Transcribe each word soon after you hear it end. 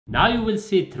Now you will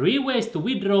see 3 ways to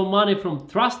withdraw money from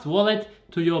TrustWallet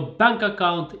to your bank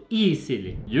account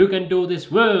easily. You can do this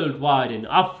worldwide in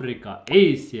Africa,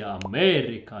 Asia,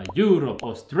 America, Europe,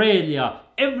 Australia,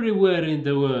 everywhere in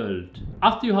the world.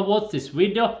 After you have watched this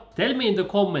video, tell me in the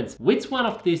comments which one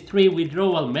of these 3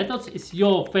 withdrawal methods is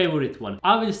your favorite one.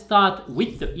 I will start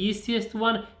with the easiest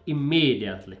one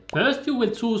immediately. First, you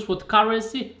will choose what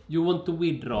currency you want to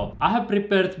withdraw. I have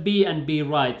prepared BNB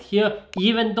right here.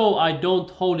 Even though I don't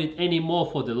hold it anymore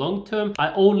for the long term,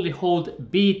 I only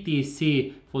hold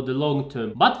BTC for the long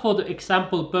term. But for the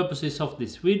example purposes of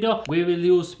this video, we will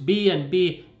use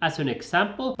BNB as an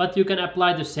example, but you can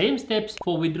apply the same steps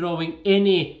for withdrawing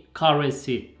any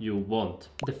currency you want.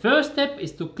 The first step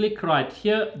is to click right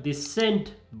here, this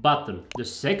send button. The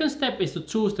second step is to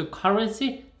choose the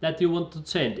currency that you want to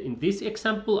send. In this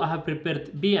example, I have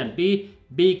prepared BNB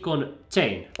Beacon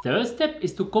Chain. Third step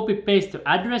is to copy paste the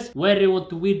address where you want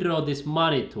to withdraw this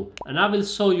money to. And I will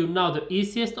show you now the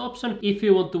easiest option if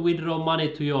you want to withdraw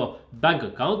money to your bank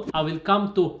account. I will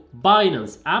come to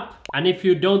Binance app, and if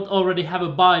you don't already have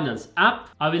a Binance app,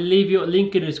 I will leave you a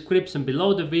link in the description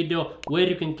below the video where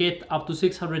you can get up to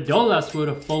 $600 worth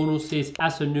of bonuses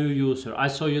as a new user. I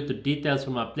show you the details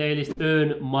on my playlist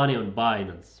Earn Money on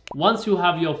Binance. Once you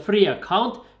have your free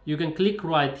account, you can click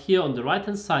right here on the right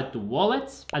hand side to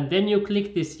wallets, and then you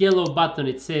click this yellow button,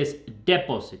 it says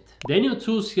deposit. Then you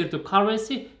choose here the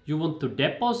currency you want to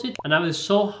deposit, and I will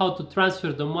show how to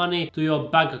transfer the money to your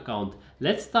bank account.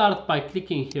 Let's start by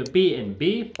clicking here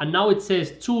BNB, and now it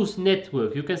says choose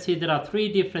network. You can see there are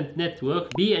 3 different networks: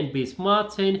 BNB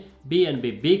Smart Chain,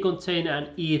 BNB Beacon Chain and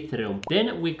Ethereum.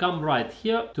 Then we come right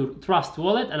here to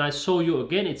TrustWallet, and I show you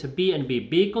again it's a BNB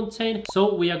Beacon Chain,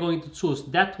 so we are going to choose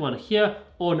that one here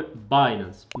on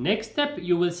Binance. Next step,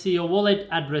 you will see your wallet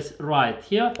address right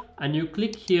here, and you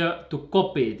click here to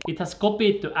copy it. It has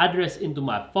copied the address into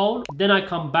my phone. Then I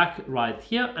come back right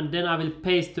here, and then I will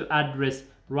paste the address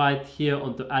right here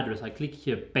on the address. I click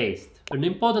here paste. An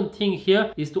important thing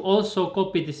here is to also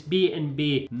copy this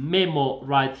BNB memo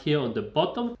right here on the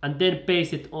bottom and then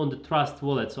paste it on the Trust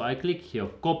Wallet. So I click here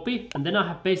copy, and then I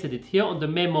have pasted it here on the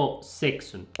memo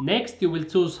section. Next, you will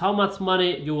choose how much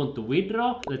money you want to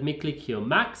withdraw. Let me click here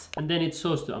max, and then it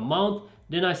shows the amount.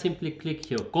 Then I simply click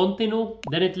here continue.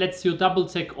 Then it lets you double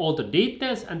check all the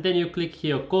details, and then you click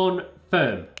here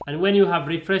confirm. And when you have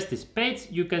refreshed this page,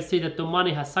 you can see that the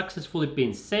money has successfully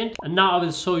been sent. And now I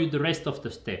will show you the rest of the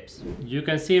steps. You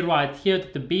can see right here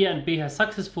that the BNB has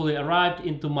successfully arrived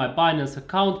into my Binance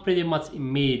account pretty much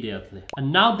immediately.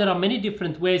 And now there are many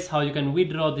different ways how you can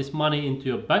withdraw this money into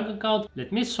your bank account.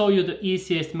 Let me show you the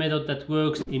easiest method that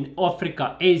works in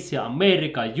Africa, Asia,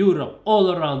 America, Europe,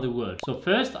 all around the world. So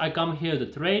first I come here to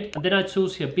trade, and then I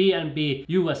choose here BNB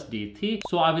USDT.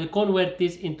 So I will convert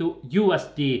this into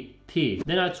USD.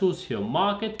 Then I choose here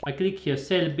market. I click here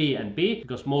sell BNB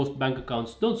because most bank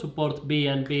accounts don't support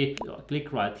BNB. So I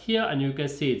click right here, and you can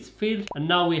see it's filled, and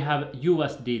now we have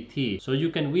USDT. So you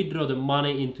can withdraw the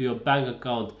money into your bank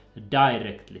account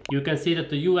directly. You can see that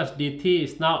the USDT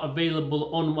is now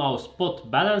available on our spot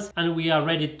balance, and we are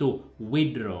ready to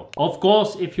withdraw. Of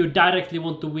course, if you directly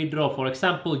want to withdraw, for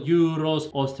example, euros,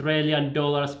 Australian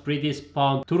dollars, British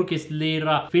pound, Turkish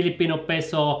lira, Filipino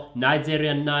peso,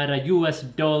 Nigerian naira, US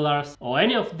dollars, or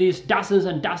any of these dozens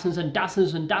and dozens and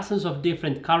dozens and dozens of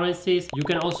different currencies, you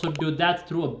can also do that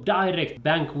through a direct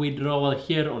bank withdrawal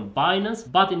here on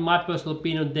Binance. But in my personal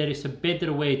opinion, there is a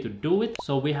better way to do it.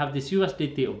 So we have this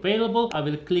USDT available. I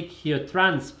will click here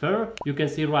transfer. You can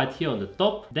see right here on the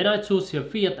top. Then I choose here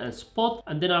fiat and spot,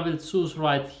 and then I will choose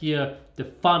right here the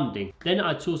funding. Then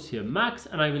I choose here max,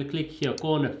 and I will click here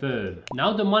confirm.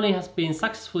 Now the money has been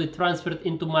successfully transferred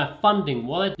into my funding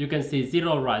wallet. You can see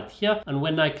 0 right here, and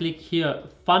when I click here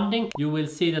funding, you will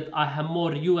see that I have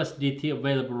more USDT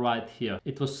available right here.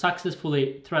 It was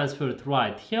successfully transferred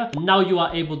right here, and now you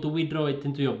are able to withdraw it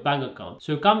into your bank account.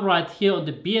 So you come right here on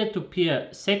the peer-to-peer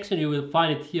section. You will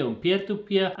find it here on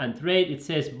peer-to-peer and trade. It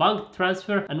says bank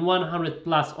transfer and 100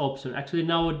 plus option. Actually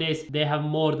nowadays they have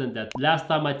more than that. Last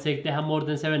time I checked, they have more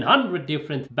than 700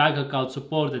 different bank accounts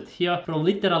supported here from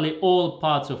literally all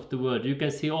parts of the world. You can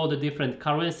see all the different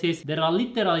currencies. There are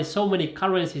literally so many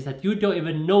currencies that you don't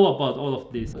even know about all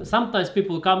of this. Sometimes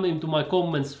people come into my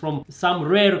comments from some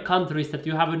rare countries that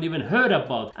you haven't even heard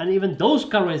about, and even those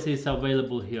currencies are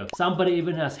available here. Somebody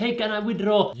even has, hey, can I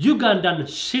withdraw Ugandan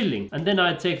shilling? And then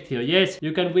I checked here, yes,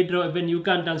 you can withdraw even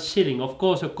Ugandan shilling. Of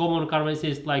course, common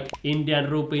currencies like Indian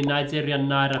rupee, Nigerian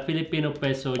naira, Filipino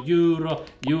peso, euro,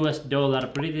 US dollar,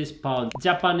 British pound,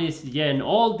 Japanese yen,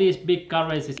 all these big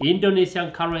currencies,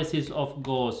 Indonesian currencies, of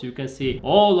course. You can see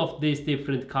all of these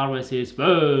different currencies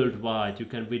worldwide. You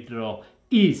can withdraw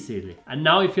easily. And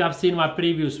now if you have seen my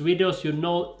previous videos, you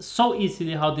know so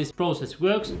easily how this process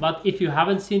works. But if you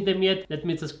haven't seen them yet, let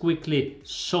me just quickly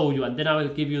show you, and then I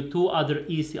will give you two other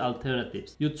easy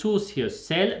alternatives. You choose here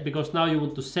sell, because now you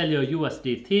want to sell your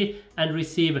USDT and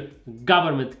receive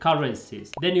government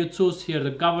currencies. Then you choose here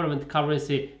the government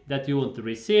currency that you want to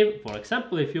receive. For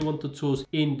example, if you want to choose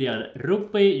Indian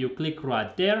rupee, you click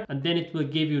right there, and then it will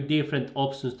give you different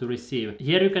options to receive.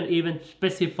 Here you can even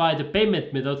specify the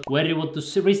payment method where you want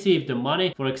to receive the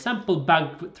money. For example,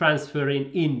 bank transfer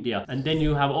in India, and then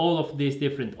you have all of these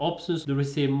different options to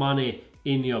receive money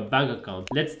in your bank account.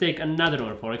 Let's take another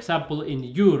one. For example, in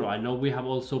euro, I know we have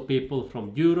also people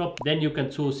from Europe. Then you can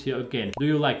choose here again. Do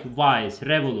you like Wise,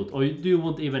 Revolut, or do you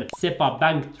want even SEPA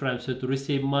bank transfer to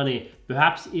receive money,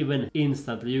 perhaps even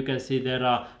instantly? You can see there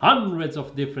are hundreds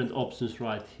of different options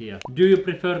right here. Do you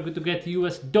prefer to get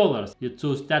US dollars? You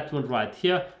choose that one right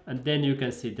here, and then you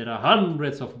can see there are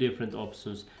hundreds of different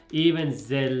options. Even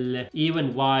Zelle,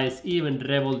 even Wise, even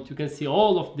Revolut. You can see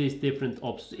all of these different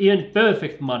options. Even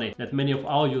Perfect Money that many of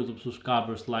our YouTube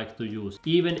subscribers like to use.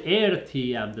 Even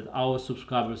AirTM that our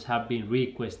subscribers have been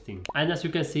requesting. And as you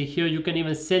can see here, you can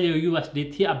even sell your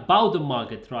USDT above the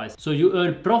market price. So you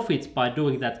earn profits by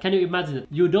doing that. Can you imagine it?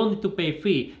 You don't need to pay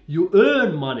fee. You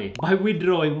earn money by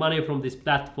withdrawing money from this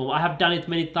platform. I have done it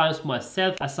many times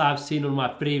myself, as I've seen on my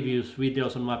previous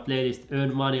videos on my playlist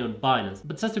Earn Money on Binance.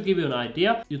 But just to give you an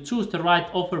idea, you choose the right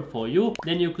offer for you.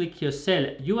 Then you click here sell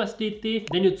USDT.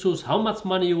 Then you choose how much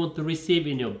money you want to receive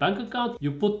in your bank account.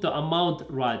 You put the amount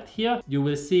right here. You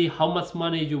will see how much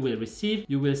money you will receive.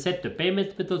 You will set the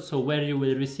payment method, so where you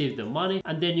will receive the money.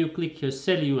 And then you click here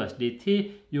sell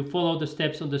USDT. You follow the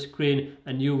steps on the screen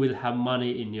and you will have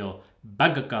money in your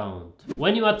bank account.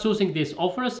 When you are choosing these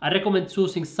offers, I recommend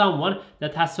choosing someone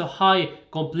that has a high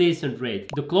completion rate.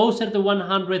 The closer to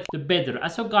 100, the better.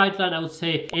 As a guideline, I would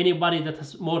say anybody that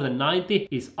has more than 90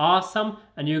 is awesome.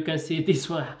 And you can see this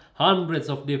one, hundreds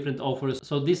of different offers.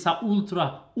 So these are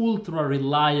ultra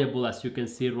reliable, as you can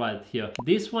see right here.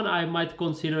 This one I might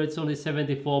consider it's only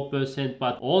 74%,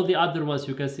 but all the other ones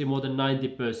you can see more than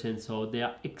 90%. So they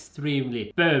are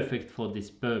extremely perfect for this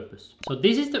purpose. So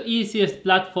this is the easiest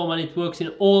platform, and it works in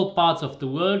all parts of the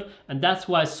world, and that's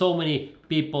why so many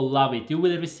people love it. You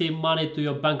will receive money to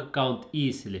your bank account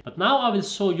easily. But now I will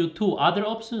show you two other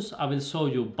options. I will show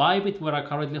you Bybit, where I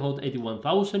currently hold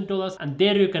 $81,000, and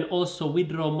there you can also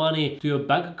withdraw money to your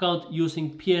bank account using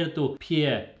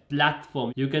peer-to-peer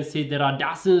platform. You can see there are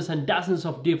dozens and dozens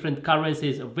of different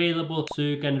currencies available, so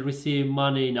you can receive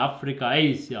money in Africa,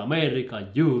 Asia, America,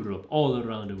 Europe, all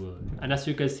around the world. And as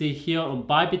you can see here on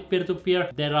Bybit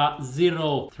peer-to-peer, there are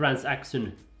 0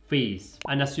 transaction fees.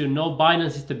 And as you know,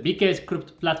 Binance is the biggest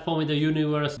crypto platform in the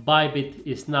universe. Bybit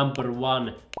is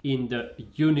 #1 in the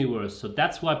universe, so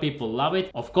that's why people love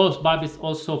it. Of course, Bybit is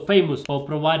also famous for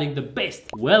providing the best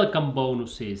welcome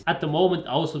bonuses. At the moment,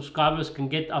 our subscribers can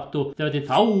get up to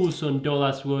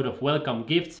 $30,000 worth of welcome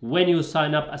gifts when you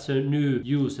sign up as a new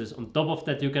user. On top of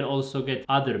that, you can also get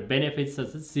other benefits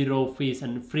such as 0 fees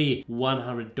and free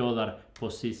 $100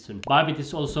 position. Bybit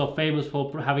is also famous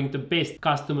for having the best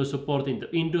customer support in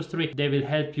the industry. They will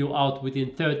help you out within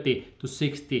 30 to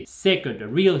 60 seconds. A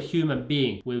real human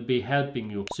being will be helping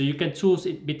you. So you can choose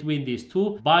it between these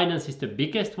two. Binance is the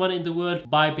biggest one in the world.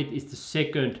 Bybit is the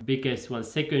second biggest one,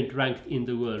 second ranked in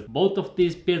the world. Both of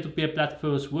these peer-to-peer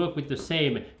platforms work with the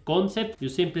same concept. You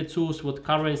simply choose what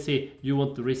currency you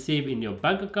want to receive in your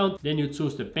bank account. Then you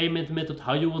choose the payment method,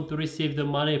 how you want to receive the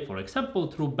money, for example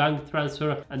through bank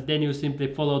transfer, and then you simply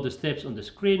follow the steps on the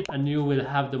screen and you will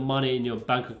have the money in your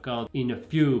bank account in a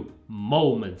few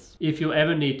moments. If you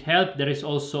ever need help, there is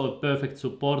also a perfect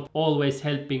support always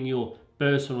helping you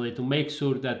personally to make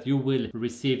sure that you will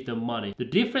receive the money. The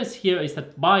difference here is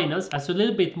that Binance has a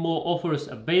little bit more offers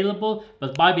available,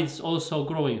 but Bybit is also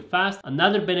growing fast.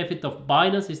 Another benefit of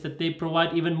Binance is that they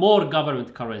provide even more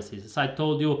government currencies. As I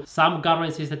told you, some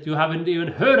currencies that you haven't even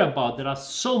heard about. There are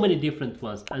so many different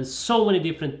ones and so many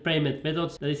different payment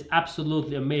methods that is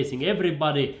absolutely amazing.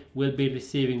 Everybody will be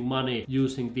receiving money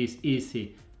using these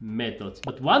easy methods.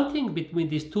 But one thing between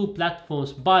these two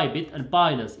platforms, Bybit and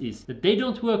Binance, is that they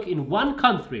don't work in one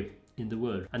country in the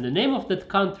world. And the name of that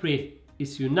country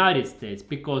is United States,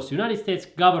 because United States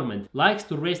government likes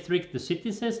to restrict the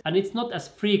citizens, and it's not as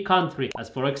free country as,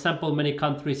 for example, many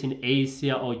countries in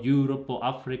Asia or Europe or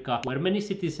Africa where many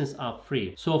citizens are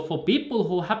free. So for people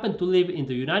who happen to live in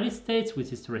the United States,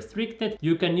 which is restricted,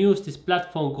 you can use this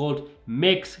platform called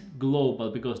MEXC Global,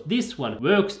 because this one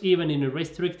works even in a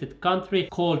restricted country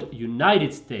called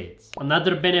United States.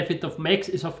 Another benefit of MEXC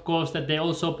is of course that they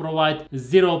also provide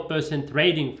 0%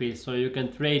 trading fees, so you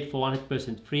can trade for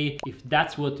 100% free. If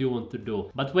that's what you want to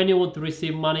do. But when you want to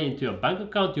receive money into your bank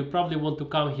account, you probably want to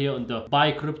come here on the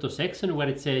buy crypto section where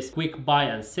it says quick buy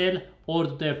and sell, or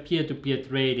to the peer-to-peer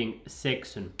trading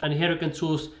section. And here you can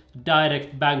choose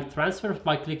direct bank transfers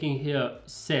by clicking here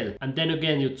sell, and then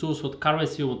again you choose what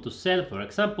currency you want to sell, for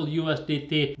example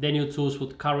USDT, then you choose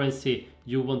what currency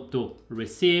you want to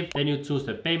receive, then you choose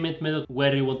the payment method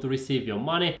where you want to receive your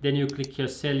money, then you click here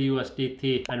sell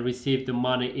USDT and receive the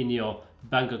money in your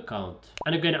bank account.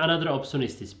 And again, another option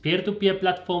is this peer-to-peer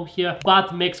platform here, but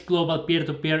MEXC Global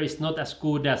peer-to-peer is not as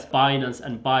good as Binance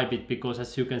and Bybit, because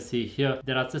as you can see here,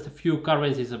 there are just a few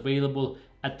currencies available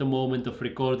at the moment of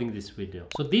recording this video.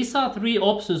 So these are 3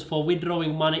 options for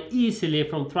withdrawing money easily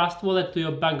from TrustWallet to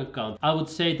your bank account. I would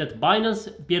say that Binance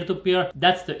peer-to-peer,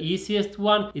 that's the easiest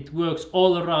one. It works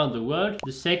all around the world.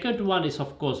 The second one is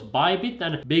of course Bybit,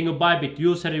 and being a Bybit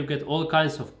user you get all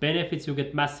kinds of benefits. You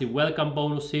get massive welcome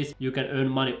bonuses, you can earn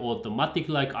money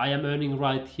automatically like I am earning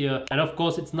right here, and of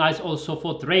course it's nice also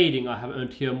for trading. I have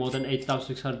earned here more than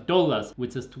 $8,600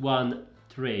 with just one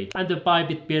trade. And the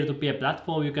Bybit peer-to-peer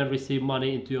platform, you can receive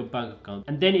money into your bank account.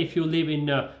 And then if you live in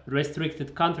a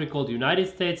restricted country called United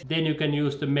States, then you can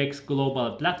use the MEXC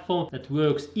Global platform that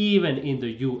works even in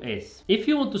the US. If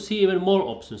you want to see even more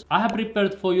options, I have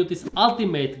prepared for you this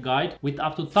ultimate guide with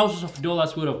up to thousands of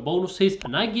dollars worth of bonuses,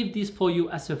 and I give this for you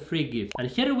as a free gift. And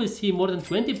here you will see more than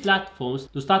 20 platforms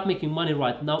to start making money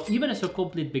right now, even as a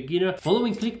complete beginner,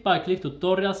 following click-by-click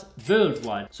tutorials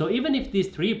worldwide. So even if these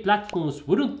 3 platforms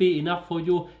wouldn't be enough for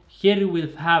you, here you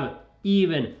will have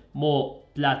even more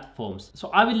platforms. So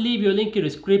I will leave you a link in the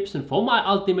description for my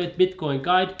ultimate Bitcoin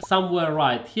guide somewhere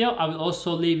right here. I will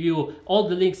also leave you all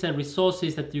the links and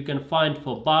resources that you can find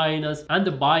for Binance and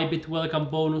the Bybit welcome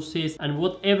bonuses and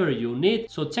whatever you need.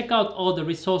 So check out all the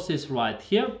resources right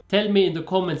here. Tell me in the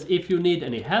comments if you need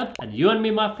any help, and you and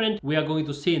me, my friend, we are going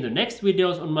to see in the next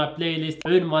videos on my playlist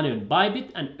Earn Money on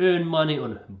Bybit and Earn Money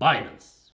on Binance.